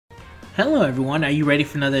Hello everyone, are you ready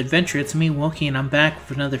for another adventure? It's me, Wokey, and I'm back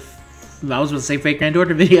with another, I was going to say fake Grand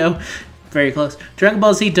Order video, very close. Dragon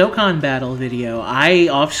Ball Z Dokkan Battle video.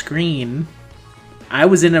 Off screen, I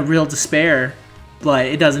was in a real despair, but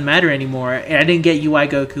it doesn't matter anymore. I didn't get UI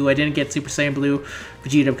Goku, I didn't get Super Saiyan Blue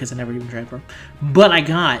Vegeta because I never even tried for him. But I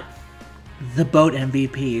got the boat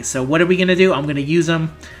MVP. So what are we going to do? I'm going to use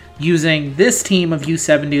them using this team of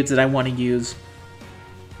U7 dudes that I want to use.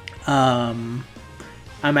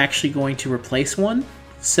 I'm actually going to replace one,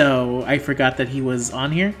 so I forgot that he was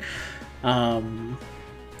on here.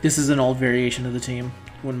 This is an old variation of the team.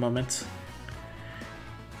 One moment.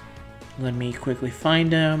 Let me quickly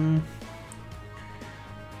find him.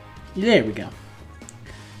 There we go.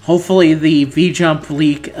 Hopefully the V-jump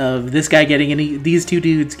leak of this guy getting these two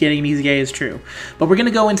dudes getting an easy A is true. But we're going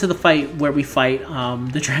to go into the fight where we fight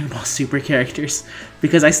the Dragon Ball Super characters.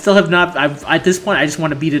 Because I still have not, at this point I just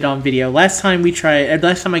want to beat it on video. Last time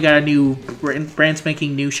I got a new, brand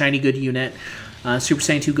spanking new shiny good unit, Super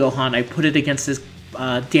Saiyan 2 Gohan, I put it against this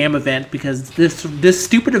damn event because this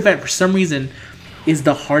stupid event for some reason is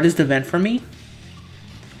the hardest event for me.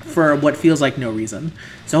 For what feels like no reason.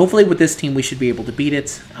 So hopefully with this team we should be able to beat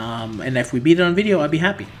it, and if we beat it on video I'd be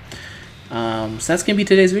happy. So that's going to be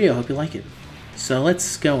today's video. Hope you like it. So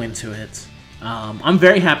let's go into it. I'm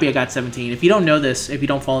very happy I got 17. If you don't know this, if you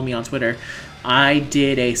don't follow me on Twitter, I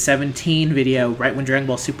did a 17 video right when Dragon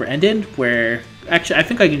Ball Super ended, where, actually I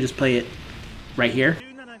think I can just play it right here.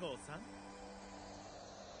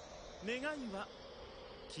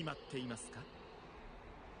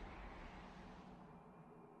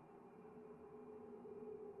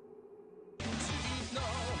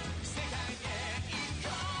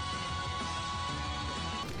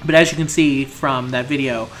 But as you can see from that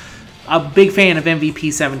video, a big fan of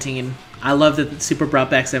MVP 17. I love that Super brought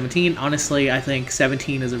back 17. Honestly, I think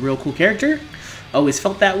 17 is a real cool character. Always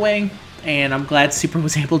felt that way, and I'm glad Super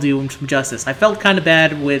was able to do him some justice. I felt kind of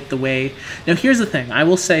bad with the way... Now here's the thing, I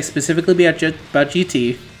will say specifically about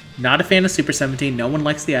GT, not a fan of Super 17, no one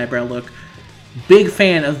likes the eyebrow look. Big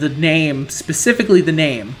fan of the name, specifically the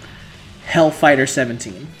name, Hellfighter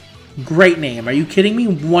 17. Great name, are you kidding me?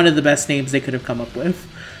 One of the best names they could have come up with.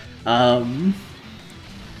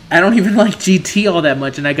 I don't even like GT all that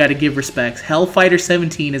much, and I gotta give respects. Hellfighter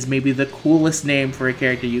 17 is maybe the coolest name for a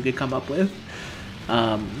character you could come up with.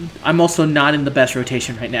 I'm also not in the best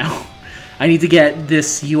rotation right now. I need to get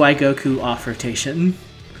this UI Goku off rotation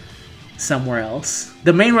somewhere else.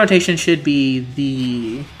 The main rotation should be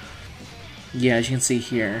the... Yeah, as you can see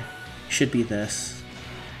here, should be this.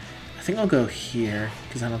 I think I'll go here,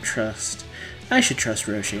 because I don't trust... I should trust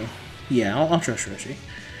Roshi. Yeah, I'll trust Roshi.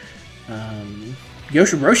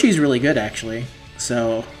 Roshi's really good, actually.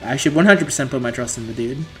 So, I should 100% put my trust in the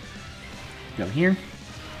dude. Go here.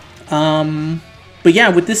 But yeah,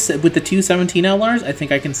 with the 217 LRs, I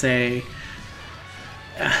think I can say...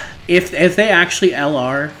 If they actually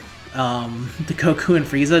LR the Goku and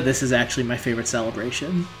Frieza, this is actually my favorite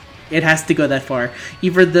celebration. It has to go that far.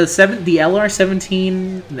 Either the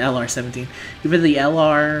LR17, either the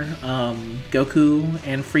LR Goku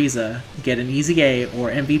and Frieza get an easy A, or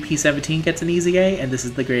MVP 17 gets an easy A, and this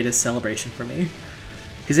is the greatest celebration for me.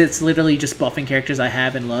 Because it's literally just buffing characters I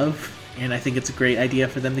have and love, and I think it's a great idea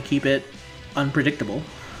for them to keep it unpredictable.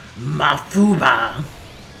 Mafuba!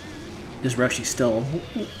 This Roshi's still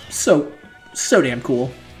so damn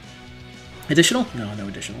cool. Additional? No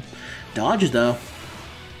additional. Dodge, though.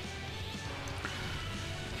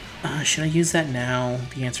 Should I use that now?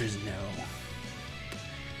 The answer is no.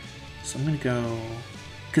 So I'm going to go...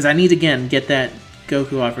 Because I need to, again, get that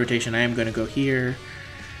Goku off rotation. I am going to go here.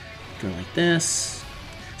 Go like this.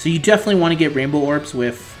 So you definitely want to get Rainbow Orbs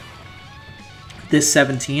with this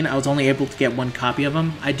 17. I was only able to get one copy of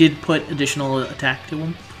him. I did put additional attack to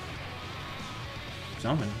him.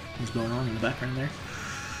 Something is going on in the background there.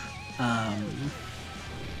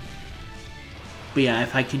 But yeah,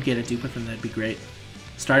 if I could get a dupe with him, that'd be great.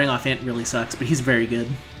 Starting off Int really sucks, but he's very good.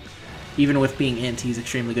 Even with being Int, he's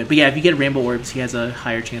extremely good. But yeah, if you get Rainbow Orbs, he has a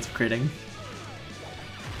higher chance of critting.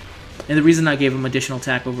 And the reason I gave him additional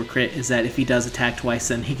attack over crit is that if he does attack twice,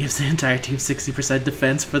 then he gives the entire team 60%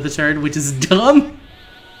 defense for the turn, which is dumb.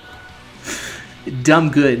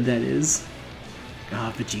 Dumb good, that is.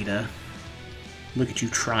 Ah, Vegeta. Look at you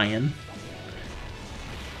trying.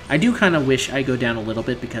 I do kind of wish I go down a little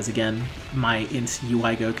bit because, again, my Int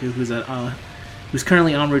UI Goku, who's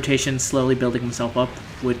currently on rotation, slowly building himself up,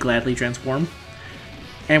 would gladly transform.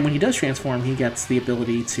 And when he does transform, he gets the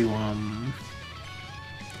ability to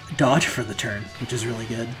dodge for the turn, which is really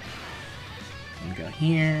good. I'm gonna go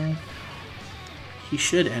here. He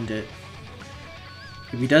should end it.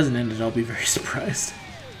 If he doesn't end it, I'll be very surprised.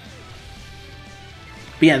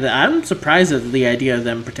 But yeah, I'm surprised at the idea of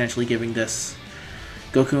them potentially giving this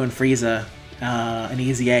Goku and Frieza an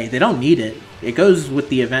easy A. They don't need it. It goes with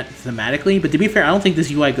the event thematically, but to be fair, I don't think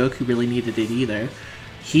this UI Goku really needed it either.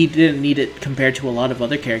 He didn't need it compared to a lot of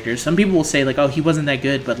other characters. Some people will say, like, oh, he wasn't that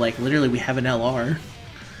good, but, like, literally we have an LR.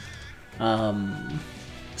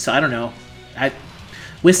 So I don't know.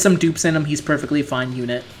 With some dupes in him, he's perfectly fine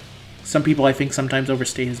unit. Some people, I think, sometimes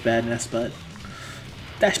overstate his badness, but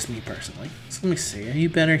that's just me personally. So let me see. Are you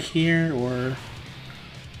better here, or...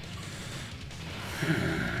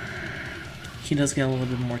 He does get a little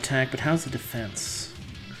bit more attack, but how's the defense?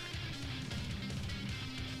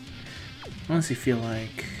 I honestly feel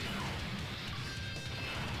like...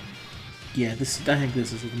 Yeah, I think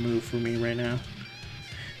this is the move for me right now.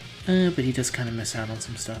 But he does kind of miss out on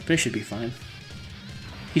some stuff, but it should be fine.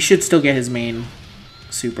 He should still get his main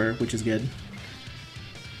super, which is good.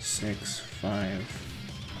 6, 5.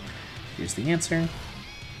 Here's the answer.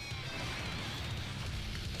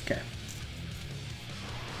 Okay.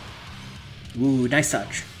 Ooh, nice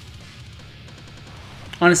touch.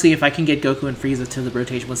 Honestly, if I can get Goku and Frieza to the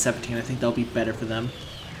rotation with 17, I think that'll be better for them.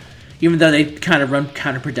 Even though they kind of run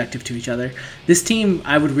counterproductive to each other. This team,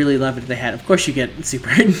 I would really love it if they had. Of course you get Super.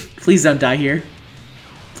 Please don't die here.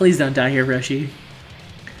 Please don't die here, Roshi.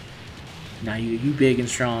 Nah, you big and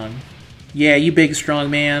strong. Yeah, you big and strong,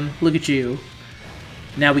 man. Look at you.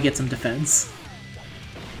 Now we get some defense.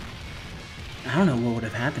 I don't know what would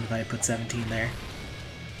have happened if I had put 17 there.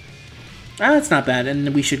 Ah, that's not bad.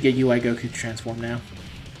 And we should get UI Goku to transform now.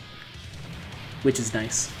 Which is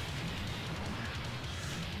nice.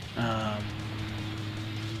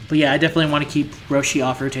 But yeah, I definitely want to keep Roshi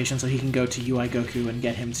off rotation so he can go to UI Goku and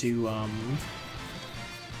get him to...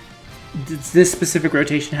 This specific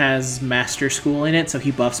rotation has Master School in it, so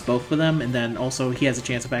he buffs both of them, and then also he has a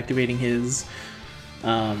chance of activating his...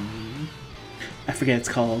 I forget it's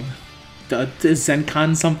called. The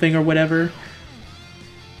Zenkan something or whatever.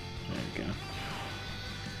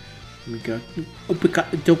 There we go.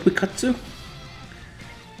 Dopikatsu?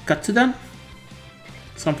 Katsudan?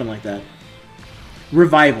 Something like that.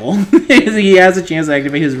 Revival. He has a chance to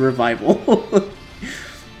activate his Revival.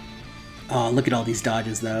 Oh, look at all these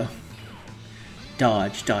dodges, though.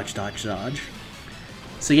 Dodge, dodge, dodge, dodge.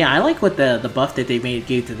 So yeah, I like what the buff that they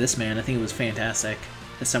gave to this man. I think it was fantastic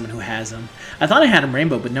as someone who has him. I thought I had him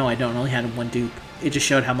Rainbow, but no, I don't. I only had him one dupe. It just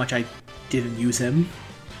showed how much I didn't use him.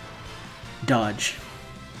 Dodge.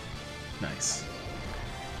 Nice.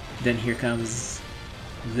 Then here comes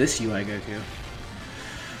this UI Goku.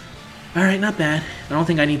 Alright, not bad. I don't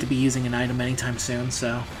think I need to be using an item anytime soon,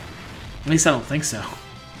 so... At least I don't think so.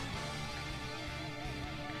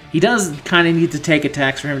 He does kind of need to take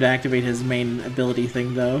attacks for him to activate his main ability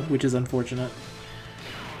thing, though, which is unfortunate.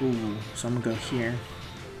 Ooh, so I'm gonna go here.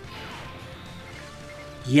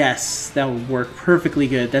 Yes, that would work perfectly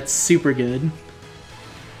good. That's super good.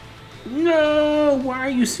 No! Why are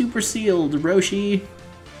you super sealed, Roshi?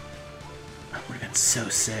 That would have been so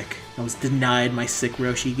sick. I was denied my sick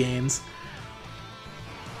Roshi games.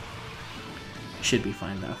 Should be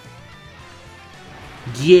fine, though.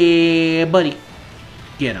 Yeah, buddy.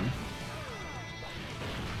 Get him.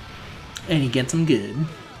 And he gets him good.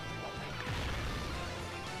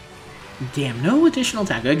 Damn, no additional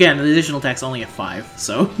attack. Again, the additional attack's only at 5,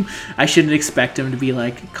 so I shouldn't expect him to be,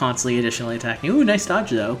 like, constantly additionally attacking. Ooh, nice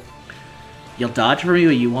dodge, though. You'll dodge for me,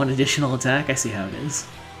 but you want additional attack? I see how it is.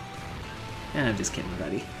 Yeah, I'm just kidding,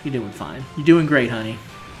 buddy. You're doing fine. You're doing great, honey.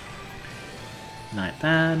 Not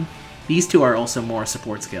bad. These two are also more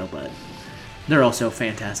support scale, but they're also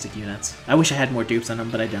fantastic units. I wish I had more dupes on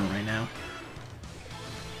them, but I don't right now.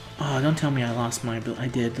 Oh, don't tell me I lost my ability. I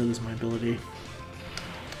did lose my ability.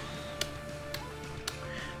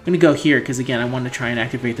 I'm gonna go here, because again, I want to try and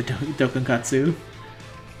activate the Dokkan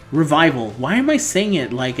Revival. Why am I saying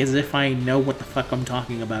it like as if I know what the fuck I'm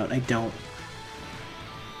talking about? I don't.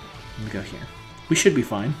 I'm gonna go here. We should be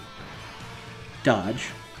fine. Dodge.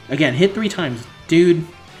 Again, hit 3 times. Dude.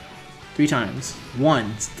 3 times.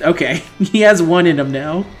 1. Okay. He has 1 in him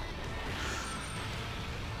now.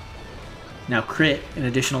 Now crit, an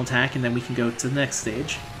additional attack, and then we can go to the next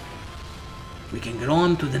stage. We can get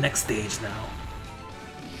on to the next stage now.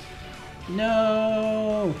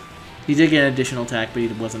 No! He did get an additional attack, but he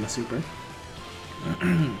wasn't a super.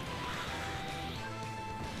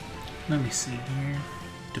 Let me see here.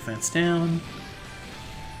 Defense down.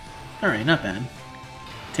 Alright, not bad.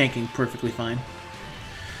 Tanking perfectly fine.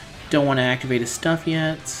 Don't want to activate his stuff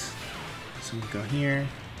yet. So I'm going to go here.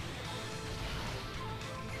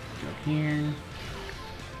 Go here.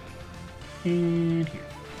 And here.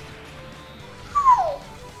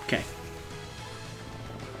 Okay.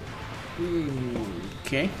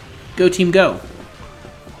 Okay. Go team go.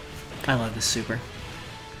 I love this super.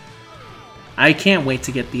 I can't wait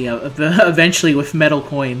to get the eventually with metal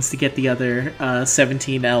coins to get the other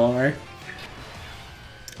 17 LR.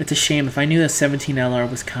 It's a shame. If I knew that 17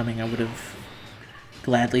 LR was coming, I would have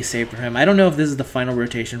gladly saved for him. I don't know if this is the final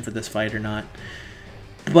rotation for this fight or not.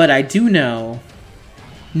 But I do know...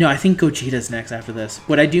 No, I think Gogeta's next after this.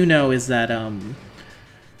 What I do know is that,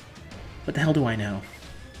 what the hell do I know?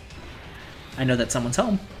 I know that someone's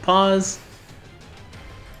home. Pause.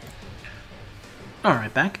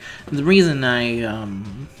 Alright, back. The reason I,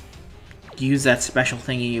 used that special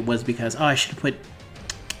thingy was because... Oh, I should have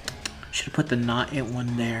put the not it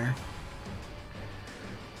one there.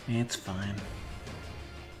 It's fine.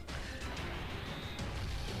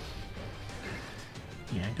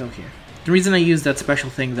 Yeah, go here. The reason I used that special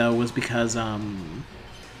thing, though, was because,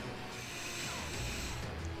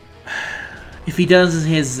 if he does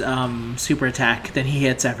his, super attack, then he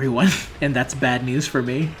hits everyone, and that's bad news for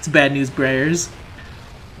me. It's bad news, Brayers.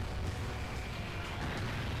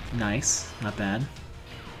 Nice. Not bad.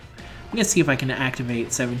 I'm gonna see if I can activate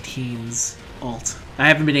 17's ult. I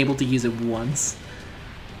haven't been able to use it once.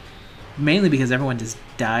 Mainly because everyone just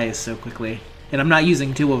dies so quickly. And I'm not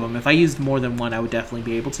using two of them. If I used more than one, I would definitely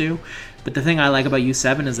be able to. But the thing I like about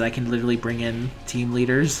U7 is that I can literally bring in team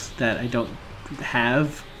leaders that I don't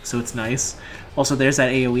have, so it's nice. Also, there's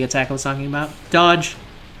that AoE attack I was talking about. Dodge!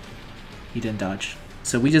 He didn't dodge.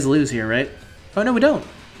 So we just lose here, right? Oh, no, we don't.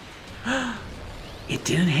 It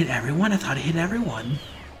didn't hit everyone? I thought it hit everyone.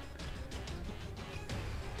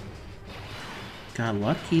 Got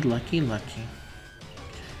lucky, lucky, lucky.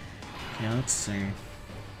 Okay, let's see.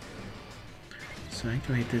 So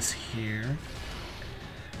activate this here.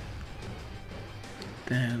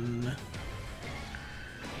 Then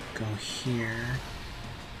go here.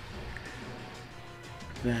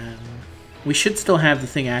 Then we should still have the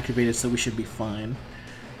thing activated, so we should be fine.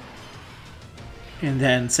 And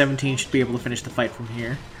then 17 should be able to finish the fight from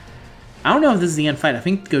here. I don't know if this is the end fight. I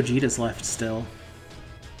think Gogeta's left still.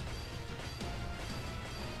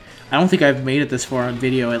 I don't think I've made it this far on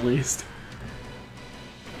video, at least.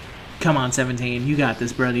 Come on, 17. You got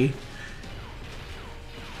this, buddy.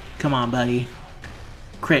 Come on, buddy.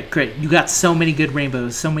 Crit, crit. You got so many good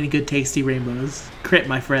rainbows. So many good tasty rainbows. Crit,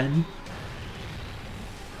 my friend.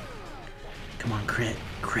 Come on, crit.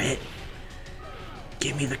 Crit.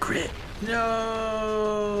 Give me the crit.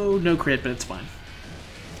 No. No crit, but it's fine.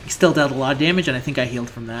 He still dealt a lot of damage, and I think I healed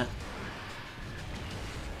from that.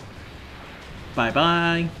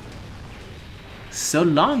 Bye-bye. So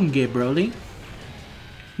long, Broly.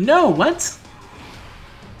 No, what?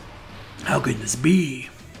 How could this be?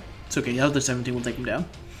 It's okay, the other 17 will take him down.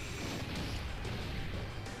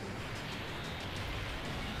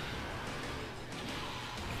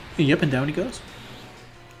 Yep, and down he goes.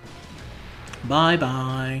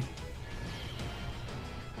 Bye-bye.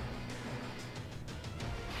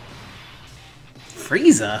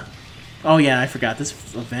 Frieza? Oh yeah, I forgot. This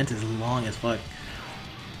event is long as fuck.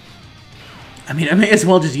 I mean, I may as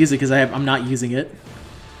well just use it because I'm not using it.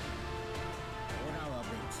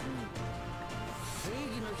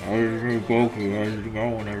 Wokey, how's it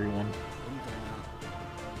going, everyone?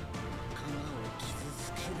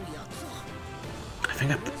 I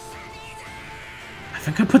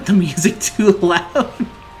think I put the music too loud.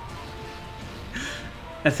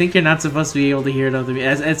 I think you're not supposed to be able to hear it on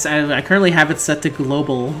the... I currently have it set to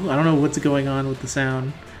global. I don't know what's going on with the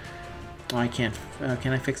sound. Oh, I can't...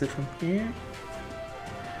 can I fix it from here?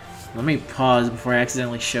 Let me pause before I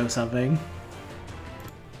accidentally show something.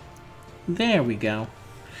 There we go.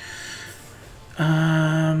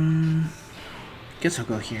 Guess I'll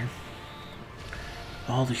go here.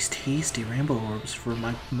 All these tasty rainbow orbs for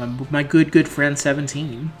my good friend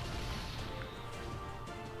 17.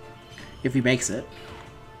 If he makes it.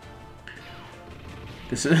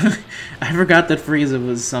 This I forgot that Frieza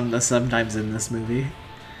was sometimes in this movie.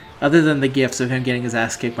 Other than the gifs of him getting his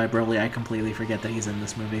ass kicked by Broly, I completely forget that he's in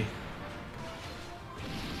this movie.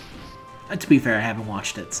 To be fair, I haven't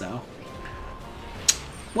watched it, so...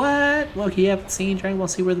 What? Well, you haven't seen Dragon Ball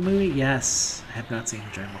Super the movie? Yes. I have not seen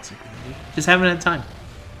Dragon Ball Super movie. Just haven't had time.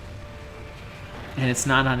 And it's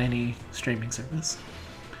not on any streaming service.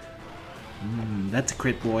 That's a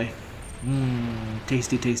crit, boy.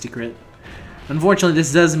 Tasty, tasty crit. Unfortunately,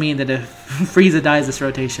 this does mean that if Frieza dies this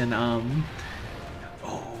rotation, oh,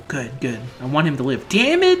 good, good. I want him to live.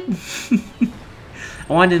 Damn it!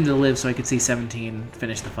 I wanted him to live so I could see 17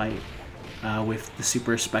 finish the fight with the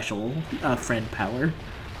super special friend power.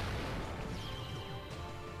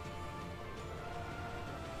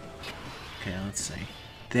 Okay, let's see.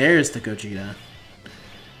 There's the Gogeta.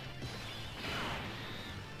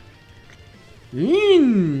 So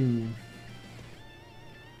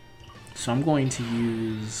I'm going to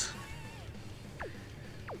use...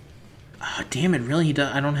 Oh, damn it, really?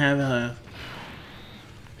 I don't have a...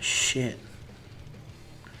 Shit.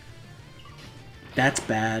 That's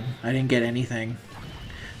bad. I didn't get anything.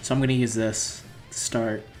 So I'm going to use this to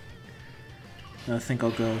start. I think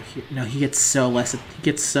I'll go here. No, he gets so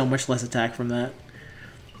much less attack from that.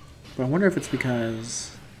 But I wonder if it's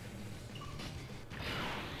because...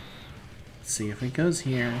 Let's see, if he goes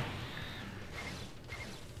here...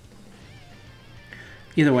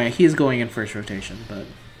 Either way, he is going in first rotation, but...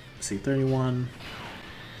 Let's see, 31...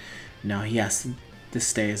 No, yes, this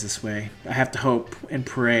stays this way. I have to hope and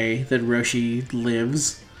pray that Roshi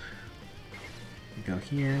lives. Go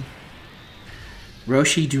here.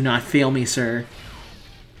 Roshi, do not fail me, sir.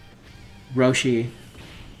 Roshi.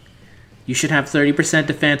 You should have 30%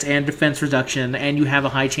 defense and defense reduction, and you have a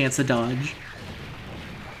high chance to dodge.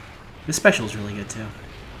 This special is really good, too.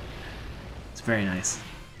 It's very nice.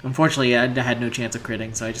 Unfortunately, I had no chance of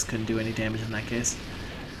critting, so I just couldn't do any damage in that case.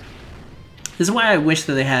 This is why I wish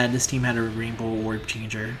that this team had a Rainbow Orb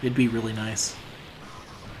Changer. It'd be really nice.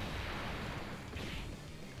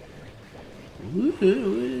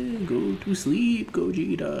 Go to sleep,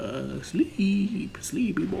 Gogeta. Sleep,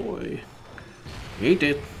 sleepy boy. Hate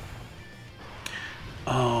it.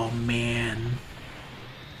 Oh, man.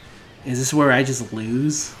 Is this where I just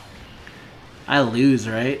lose? I lose,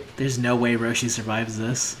 right? There's no way Roshi survives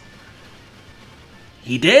this.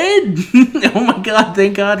 He did! Oh my god,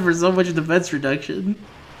 thank god for so much defense reduction.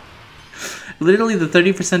 Literally the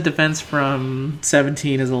 30% defense from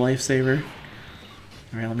 17 is a lifesaver.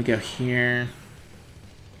 Alright, let me go here.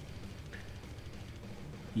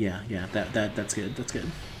 Yeah, that's good, that's good.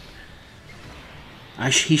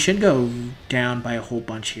 He should go down by a whole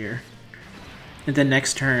bunch here. And then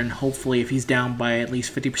next turn, hopefully, if he's down by at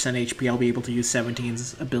least 50% HP, I'll be able to use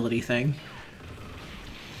 17's ability thing.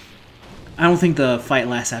 I don't think the fight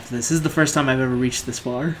lasts after this. This is the first time I've ever reached this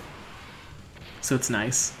far. So it's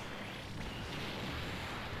nice.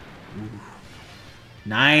 Ooh.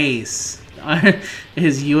 Nice!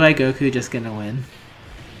 Is UI Goku just gonna win?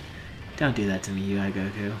 Don't do that to me, UI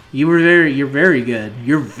Goku. You're very good.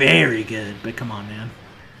 You're very good, but come on, man.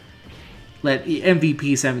 Let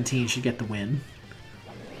MVP 17 should get the win.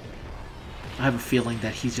 I have a feeling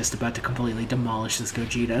that he's just about to completely demolish this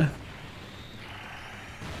Gogeta.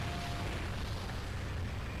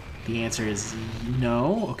 The answer is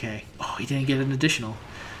no. Okay. Oh, he didn't get an additional.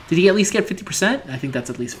 Did he at least get 50%? I think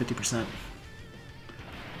that's at least 50%.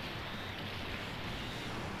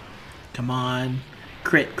 Come on.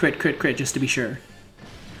 Crit, crit, crit, crit, just to be sure.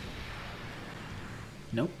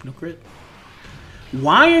 Nope, no crit.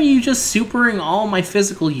 Why are you just supering all my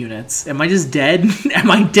physical units? Am I just dead? Am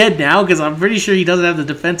I dead now? Because I'm pretty sure he doesn't have the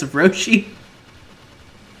defense of Roshi.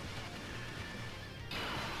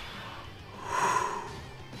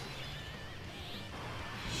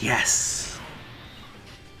 Yes.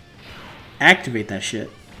 Activate that shit.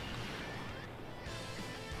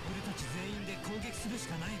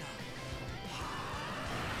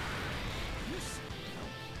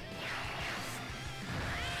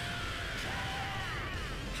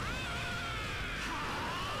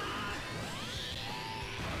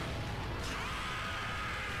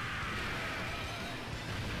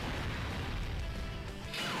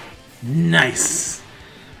 Nice!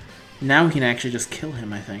 Now we can actually just kill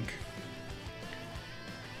him, I think.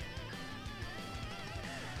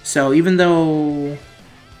 So even though...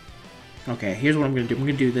 Okay, here's what I'm going to do. I'm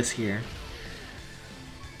going to do this here.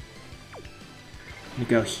 I'm going to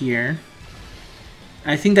go here.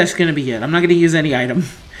 I think that's going to be it. I'm not going to use any item.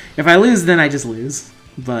 If I lose, then I just lose.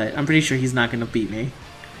 But I'm pretty sure he's not going to beat me.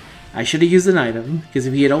 I should have used an item, because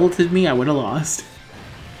if he had ulted me, I would have lost.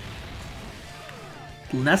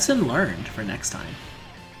 Lesson learned for next time.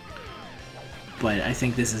 But I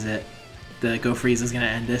think this is it. The Go Freeze is going to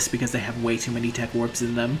end this because they have way too many tech warps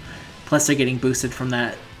in them. Plus they're getting boosted from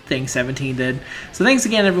that thing 17 did. So thanks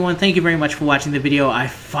again, everyone. Thank you very much for watching the video. I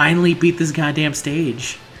finally beat this goddamn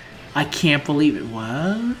stage. I can't believe it.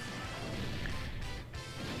 What?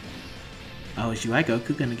 Oh, is UI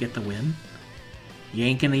Goku going to get the win? You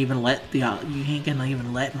ain't going to even let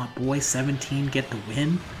my boy 17 get the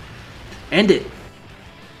win? End it.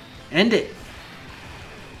 End it!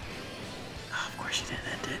 Oh, of course you didn't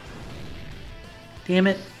end it. Damn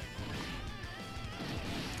it.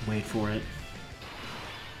 Wait for it.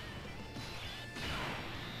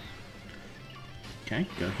 Okay,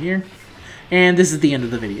 go here. And this is the end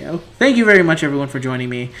of the video. Thank you very much, everyone, for joining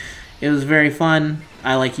me. It was very fun.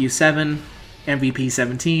 I like you 7, MVP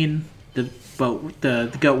 17, the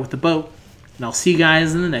goat with the boat. And I'll see you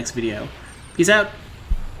guys in the next video. Peace out.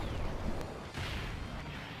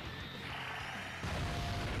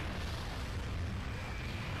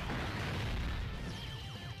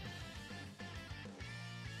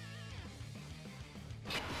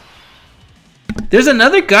 There's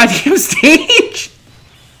another goddamn stage!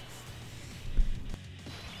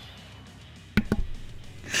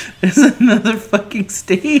 There's another fucking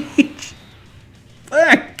stage!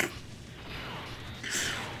 Fuck!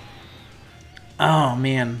 Oh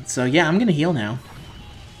man, so yeah, I'm gonna heal now.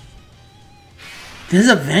 This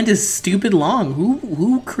event is stupid long.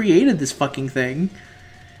 Who created this fucking thing?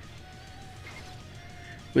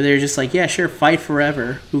 Where they're just like, yeah, sure, fight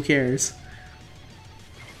forever. Who cares?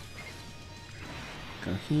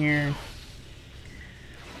 Go here.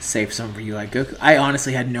 Save some for you, like Goku. I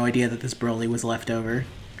honestly had no idea that this Broly was left over.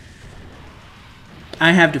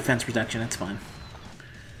 I have defense protection, it's fine.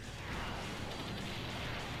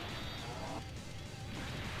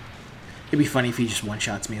 It'd be funny if he just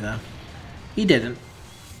one-shots me, though. He didn't.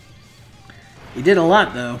 He did a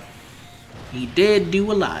lot, though. He did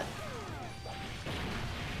do a lot.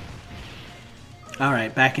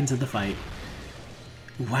 Alright, back into the fight.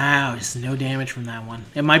 Wow, just no damage from that one.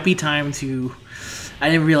 It might be time to... I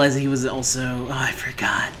didn't realize that he was also... Oh, I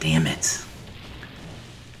forgot. Damn it.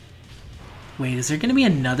 Wait, is there going to be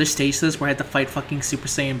another stage to this where I have to fight fucking Super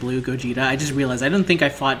Saiyan Blue Gogeta? I just realized. I didn't think I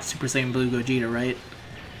fought Super Saiyan Blue Gogeta, right?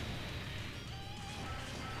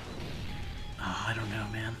 Oh, I don't know,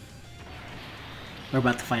 man. We're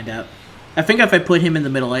about to find out. I think if I put him in the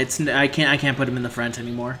middle, I can't put him in the front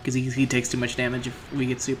anymore because he takes too much damage if we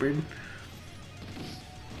get supered.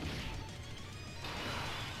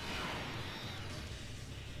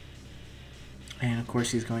 And of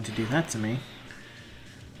course he's going to do that to me.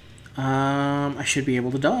 I should be able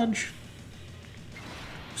to dodge.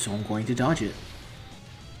 So I'm going to dodge it.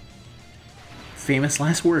 Famous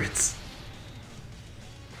last words.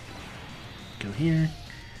 Go here.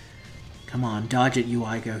 Come on, dodge it,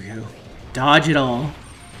 UI Goku. Dodge it all.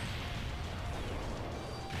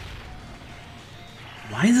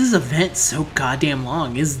 Why is this event so goddamn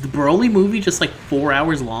long? Is the Broly movie just like 4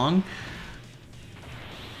 hours long?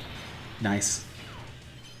 Nice.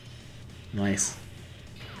 Nice.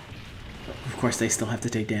 Of course, they still have to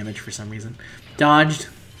take damage for some reason. Dodged.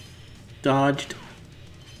 Dodged.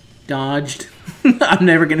 Dodged. I'm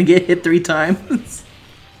never gonna get hit 3 times.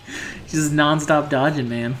 Just non-stop dodging,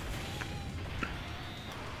 man.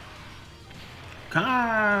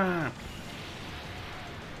 Ah!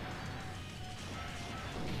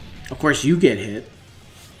 Of course, you get hit.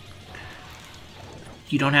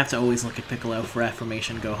 You don't have to always look at Piccolo for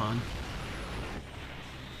affirmation, Gohan.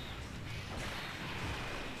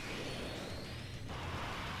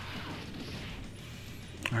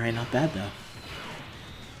 Alright, not bad though.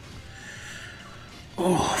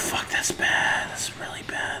 Oh, fuck, that's bad. That's really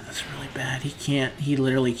bad. That's really bad. He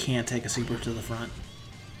literally can't take a super to the front.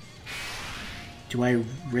 Do I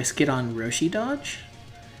risk it on Roshi dodge?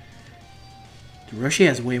 Roshi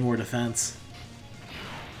has way more defense.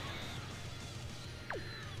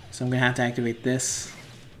 So I'm gonna have to activate this.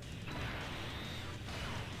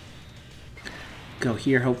 Go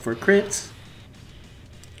here, hope for a crit.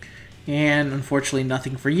 And unfortunately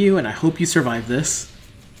nothing for you, and I hope you survive this.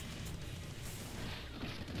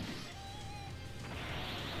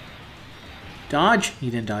 Dodge?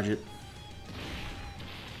 You didn't dodge it.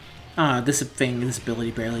 Ah, this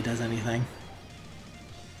ability barely does anything.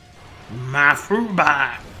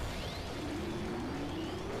 Mafuba!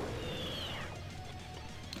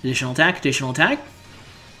 Additional attack, additional attack.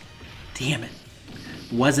 Damn it.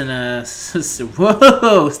 Wasn't a...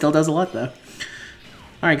 Whoa! Still does a lot, though.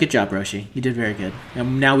 Alright, good job, Roshi. You did very good.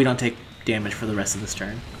 And now we don't take damage for the rest of this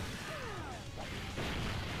turn.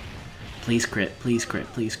 Please crit, please crit,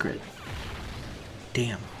 please crit.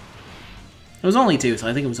 Damn. It was only 2, so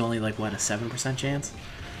I think it was only like, what, a 7% chance?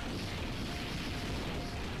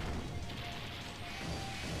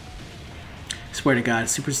 I swear to God,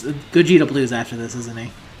 Gogeta Blue's after this, isn't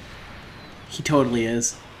he? He totally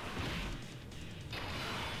is.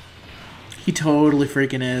 He totally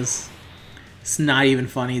freaking is. It's not even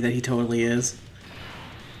funny that he totally is.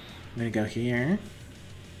 I'm gonna go here.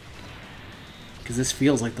 Because this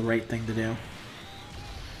feels like the right thing to do.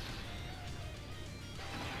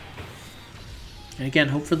 And again,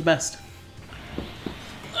 hope for the best.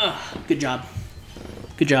 Ugh, good job.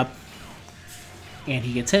 Good job. And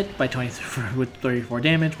he gets hit by 23 with 34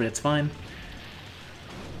 damage, but it's fine.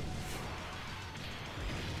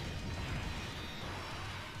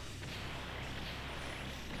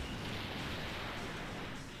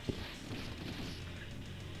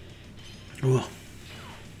 Ooh.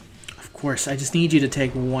 Of course. I just need you to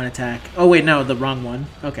take one attack. Oh, wait, no, the wrong one.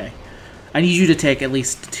 Okay. I need you to take at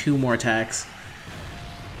least 2 more attacks.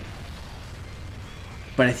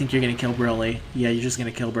 But I think you're going to kill Broly. Yeah, you're just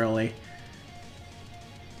going to kill Broly.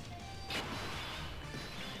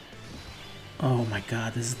 Oh my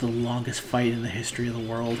god, this is the longest fight in the history of the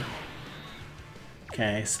world.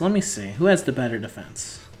 Okay, so let me see. Who has the better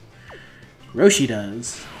defense? Roshi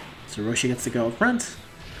does. So Roshi gets to go up front.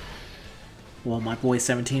 While my boy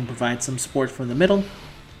 17 provides some support from the middle.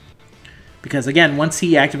 Because again, once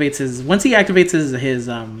he activates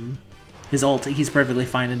his ult, he's perfectly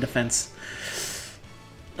fine in defense.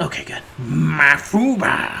 Okay, good.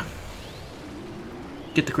 Mafuba!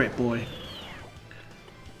 Get the crit, boy.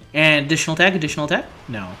 And additional attack, additional attack?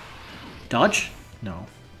 No. Dodge? No.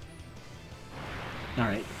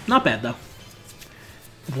 Alright. Not bad, though.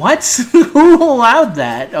 What? Who allowed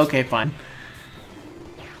that? Okay, fine.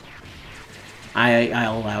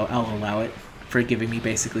 I'll allow it for giving me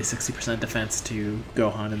basically 60% defense to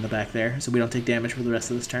Gohan in the back there, so we don't take damage for the rest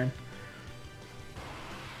of this turn.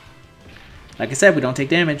 Like I said, we don't take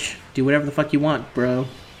damage. Do whatever the fuck you want, bro.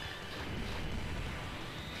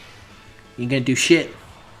 You ain't gonna do shit.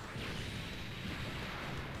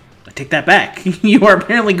 I take that back. You are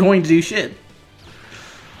apparently going to do shit.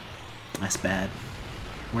 That's bad.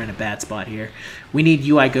 We're in a bad spot here. We need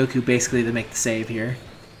UI Goku basically to make the save here.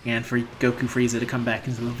 And for Goku Frieza to come back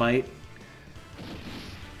into the fight.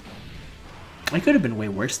 I could have been way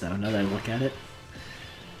worse though, now that I look at it.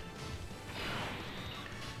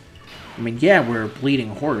 I mean, yeah, we're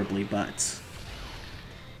bleeding horribly, but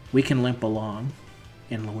we can limp along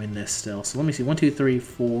and win this still. So let me see. 1, 2, 3,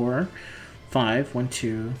 4, 5. 1,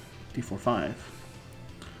 2, 3, 4, 5.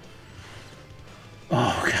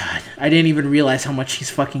 Oh, God. I didn't even realize how much he's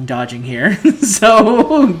fucking dodging here.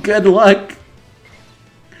 So, good luck.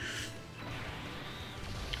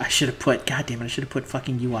 I should have put... God damn it, I should have put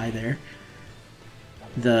fucking UI there.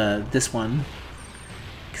 This one.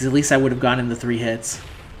 Because at least I would have gotten the 3 hits.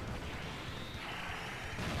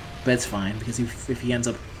 But it's fine, because if he ends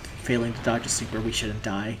up failing to dodge a super, we shouldn't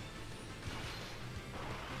die.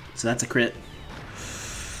 So that's a crit.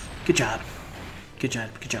 Good job. Good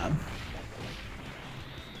job. Good job.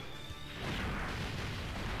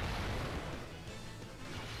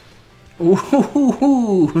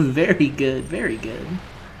 Ooh, very good. Very good.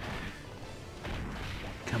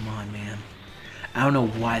 Come on, man. I don't know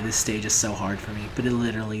why this stage is so hard for me, but it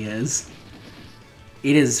literally is.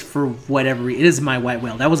 It is for whatever reason. It is my white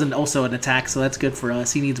whale. That wasn't also an attack, so that's good for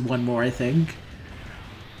us. He needs one more, I think.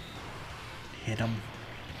 Hit him.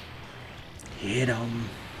 Hit him.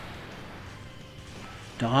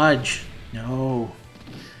 Dodge. No.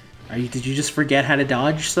 Did you just forget how to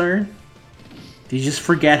dodge, sir? Did you just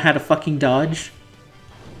forget how to fucking dodge?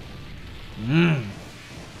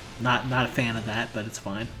 Not a fan of that, but it's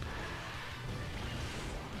fine.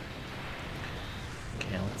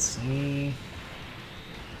 Okay, let's see.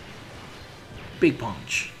 Big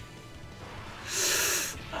punch.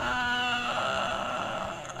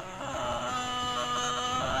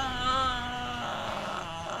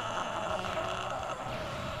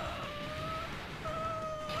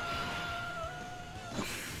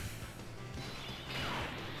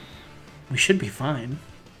 We should be fine.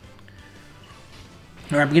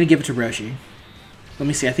 Alright, I'm going to give it to Roshi. Let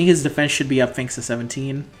me see. I think his defense should be up thanks to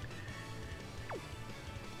 17.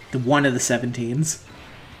 The one of the 17s.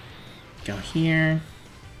 Go here.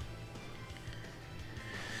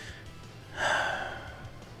 I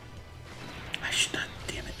should not.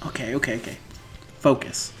 Damn it. Okay.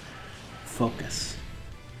 Focus. Focus.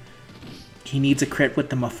 He needs a crit with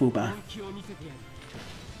the Mafuba.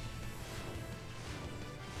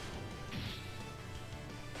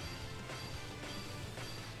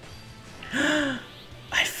 I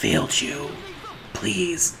failed you.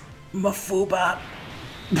 Please, Mafuba.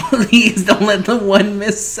 Please don't let the 1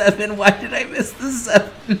 miss 7. Why did I miss the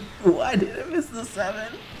 7? Why did I miss the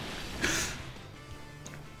 7?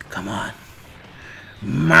 Come on.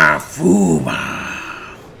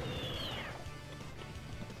 Mafuba.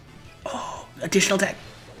 Oh, additional attack.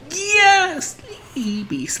 Yes!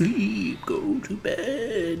 Sleepy sleep. Go to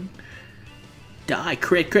bed. Die.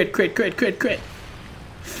 Crit.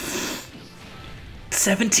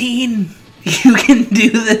 17! You can do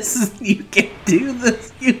this! You can do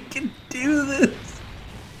this! You can do this!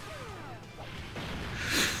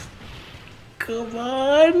 Come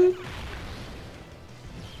on!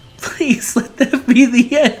 Please let that be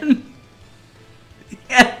the end!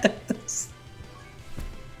 Yes!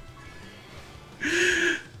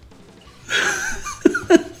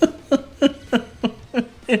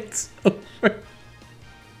 It's over.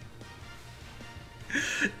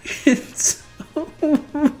 It's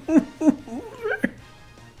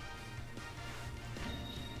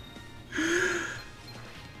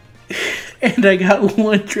And I got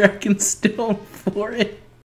 1 Dragon Stone for it.